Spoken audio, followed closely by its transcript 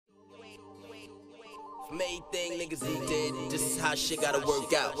Main thing niggas did, this is how shit gotta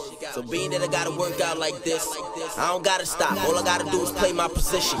work out. So being that I gotta work out like this, I don't gotta stop, all I gotta do is play my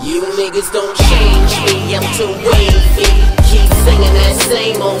position. You niggas don't change me, I'm too wavy. Keep singing that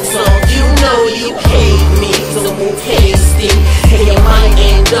same old song, you know you hate me. So move hasty, and you might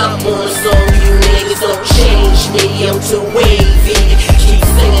end up on a song. You niggas don't change me, I'm too wavy. Keep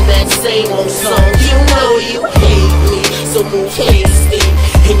singing that same old song, you know you hate me. So move hasty,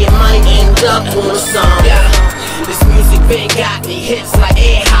 and you might end up on a song. This music been got me hits like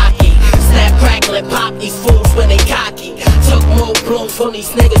air hockey. Snap, crackle, and pop these fools when they cocky. Took more blows from these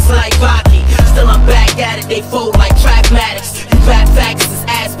niggas like Rocky. Still I'm back at it, they fold like Trapmatics. You rap facts is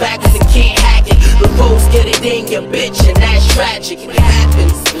ass backwards and can't hack it. The foes get it in your bitch and that's tragic. It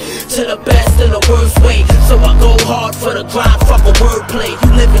happens to the best in the worst way. So I go hard for the grind, fuck a wordplay.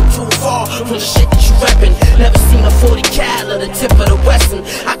 You living too far from the shit that you reppin'. Never seen a 40 cal at the tip of the Western.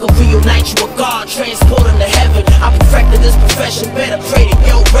 I could reunite you with God, transport him to heaven. I perfected this profession, better pray to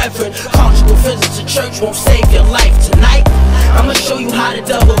your reverend. Conjugal visits to church won't save your life. Tonight, I'ma show you how the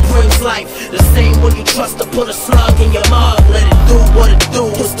devil brings life. The same when you trust to put a slug in your mug. Let it do what it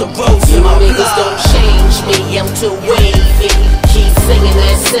do, it's the rose in my niggas blood. don't change me, I'm too wavy. Keep singing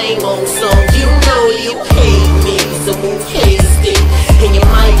that same old song, you know you hate me. So move hasty, and you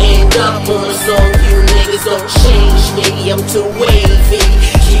might end up on a song. You niggas don't change me, I'm too wavy.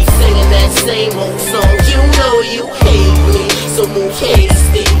 Keep singing that same old song, you know you hate me. So move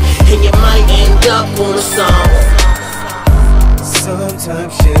hasty, and you might end up on a song.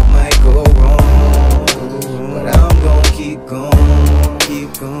 Sometimes shit might go wrong, but I'm gon' keep going, keep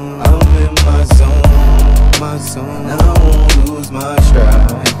going. I'm in my zone, I won't lose my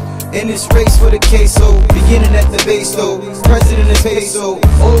stride. In this race for the queso, beginning at the base though. President is peso,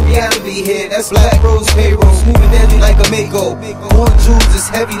 old reality here, that's blackrose payroll. Moving deadly like a Mako. More jewels is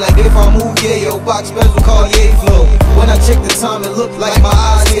heavy like if I move, yeah, yo. Box bezel call, yeah, flow. When I check the time, it look like my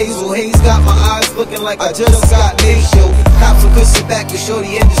eyes hazel. Haze got my eyes looking like I just got made show. Cops will sit back with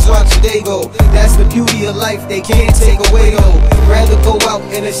shorty and just watch where they go. That's the beauty of life, they can't take away though. Rather go out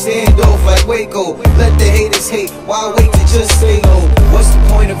in a standoff like Waco. Let the haters hate, why wait to just stay low? What's the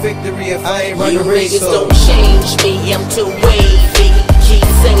point of victory if I ain't running a race? You niggas don't change me, I'm too wavy. Keep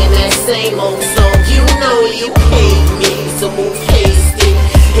singing that same old song, you know you hate me. So move hasty,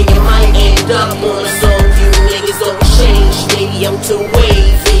 and you might end up on a song. You niggas don't change me, I'm too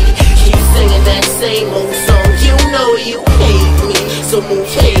wavy. Keep singing that same old song, you know you hate me. So move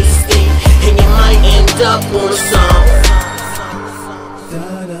hasty, and you might end up on a song.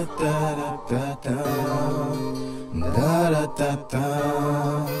 Da da da da da da da da da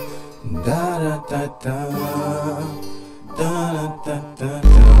da da da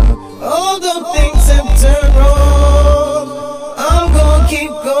da. Although things have turned wrong, I'm gonna keep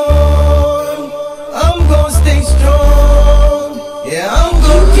going. I'm gonna stay strong. Yeah, I'm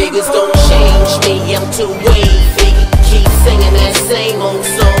gonna keep Niggas don't change me, I'm too wavy. Keep singing that same old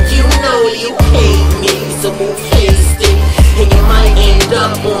song, you know you hate me. So move hasty, and you might end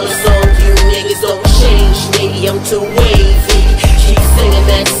up on a song. You niggas don't change me, I'm too wavy. Keep singing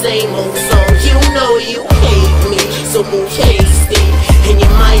that same old song, you know you hate me. So move hasty, and you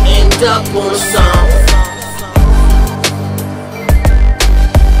might end up on a song.